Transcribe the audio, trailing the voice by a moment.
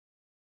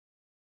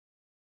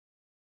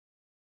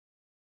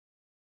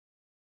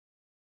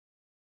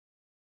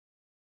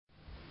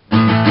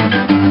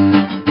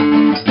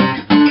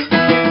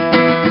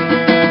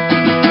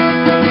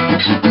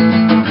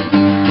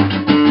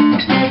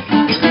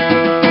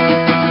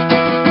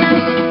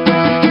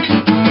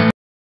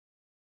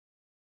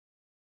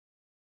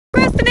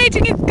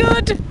Procrastinating is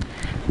good!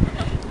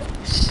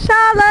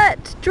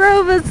 Charlotte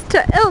drove us to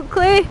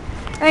Ilkley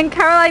and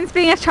Caroline's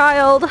being a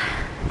child.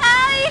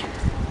 Hi!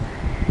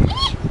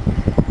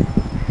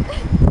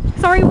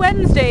 Sorry,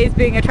 Wednesday is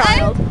being a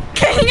child. I'm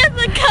king of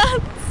the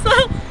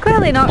castle!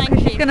 Clearly not, because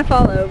she's you. going to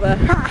fall over.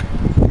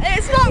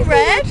 It's not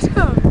red!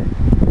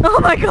 Oh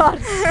my god!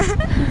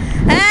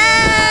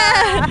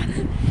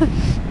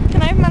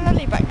 Can I have my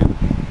lolly back now?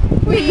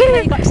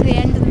 We got to the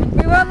end of the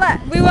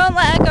We won't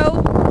let her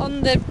go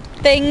on the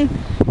thing,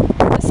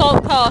 the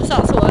salt course,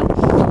 that's the one.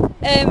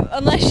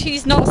 Unless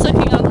she's not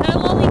sucking on her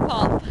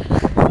lollipop.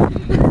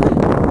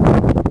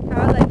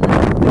 Caroline,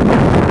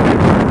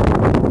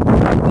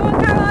 go on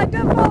Caroline,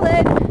 don't fall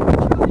in.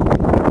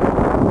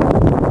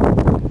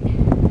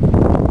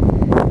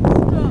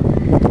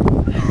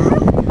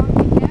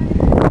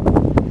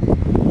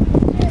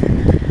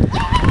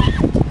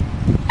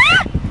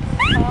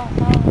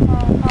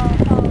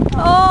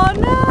 Oh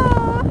no!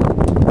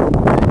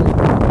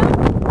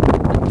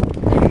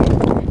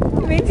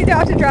 It means you don't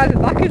have to drive it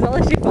back as well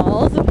if she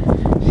falls.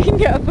 She can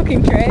get a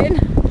fucking train.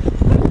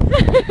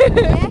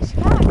 Yeah, she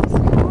can.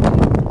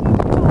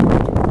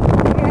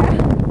 Yeah.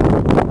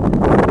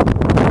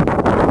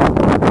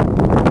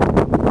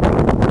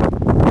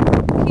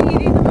 Can you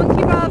do the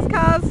monkey bars,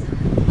 Kaz?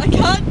 I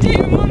can't do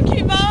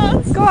monkey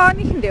bars! Go on,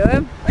 you can do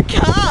them. I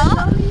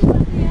can't!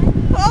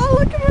 Oh,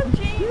 look at my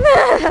jeans!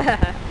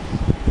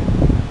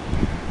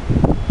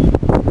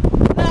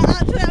 No,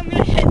 actually I'm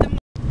going to hit them.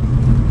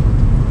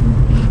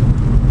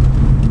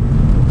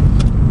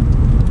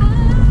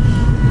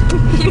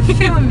 You're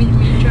filming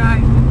me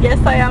driving. Yes,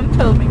 I am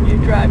filming you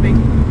driving.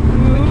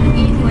 We can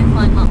easily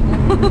find that one.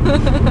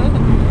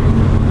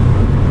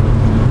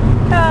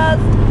 Kaz.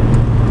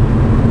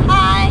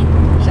 Hi!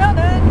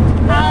 Shannon.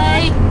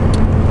 Hi!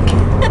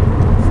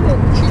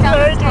 She's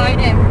outside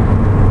him.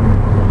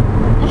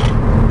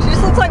 She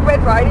just looks like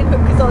Red Riding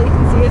Hood because all you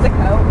can see is a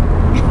coat.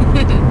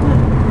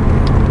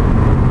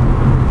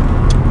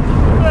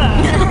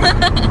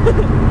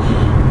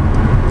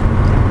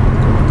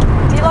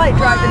 Do you like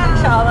driving in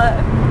Charlotte?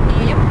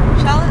 Yep.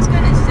 Charlotte's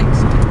going at 60.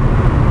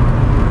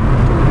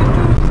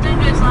 She's going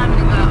to do a slam and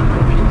go out of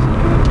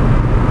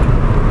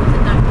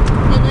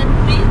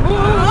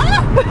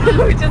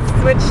We just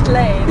switched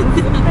lanes.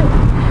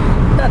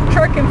 That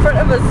truck in front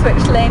of us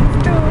switched lanes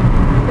too.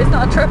 It's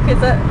not a truck,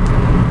 is it?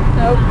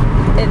 Nope.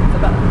 It's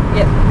about,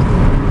 yep.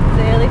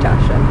 Daily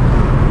Tasha.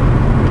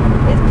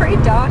 It's pretty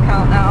dark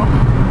out now.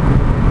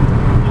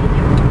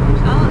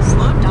 Charlotte,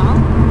 slow down.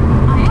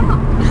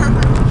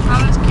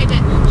 I was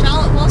kidding.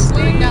 Charlotte was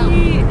slowing down.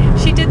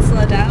 She did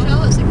slow down.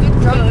 Charlotte's a good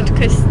driver. Good,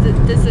 because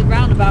there's a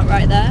roundabout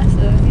right there.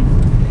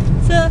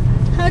 So,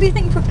 how do you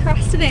think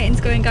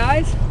procrastinating's going,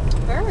 guys?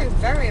 Very,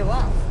 very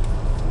well.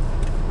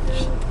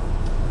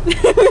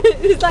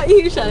 Is that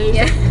you, Shannon?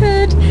 Yeah.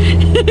 Good.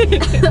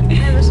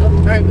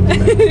 Very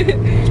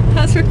good.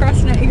 How's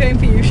procrastinating going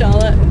for you,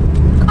 Charlotte?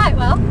 Quite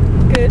well.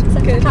 Good,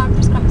 Except good. I can't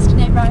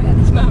procrastinate right at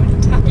this moment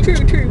in time.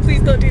 True,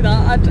 please don't do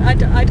that. I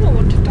don't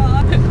want to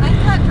die. I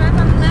can't drive,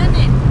 I'm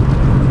learning.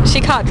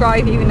 She can't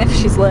drive even if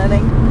she's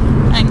learning.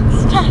 Thanks,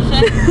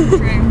 Tasha.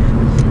 True.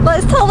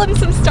 Let's tell them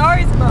some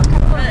stories about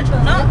Let's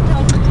not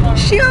tell the story.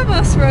 She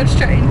almost rode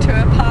straight into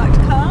a parked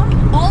car.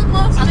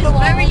 Almost. And It's the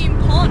wall. very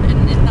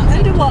important in that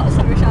Under what,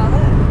 sorry,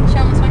 Charlotte? She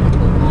almost went into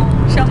a wall.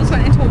 She almost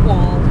went into a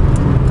wall.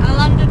 I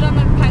landed on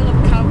a pile of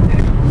cow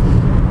poo.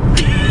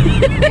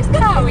 Whose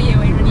car were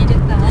you in when you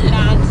did that?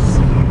 Dad's.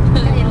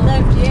 He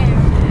loved you.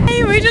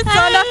 Hey, we just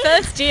found our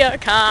first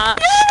geocache.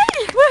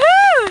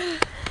 Woohoo!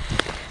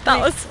 That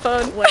was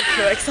fun. Way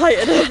too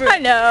excited over it. I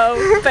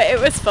know, but it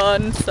was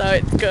fun, so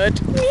it's good.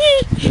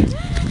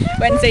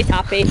 Wednesday's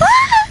happy.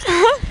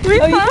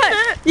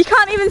 You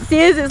can't even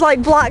see us, it's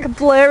like black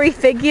blurry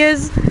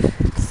figures.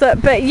 So,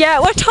 but yeah,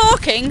 we're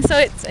talking, so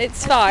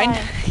it's fine.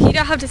 You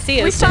don't have to see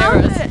us. We to hear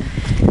found us. it.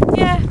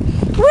 Yeah.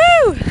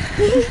 Woo!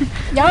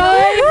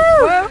 Yay!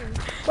 Woo!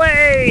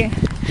 Way!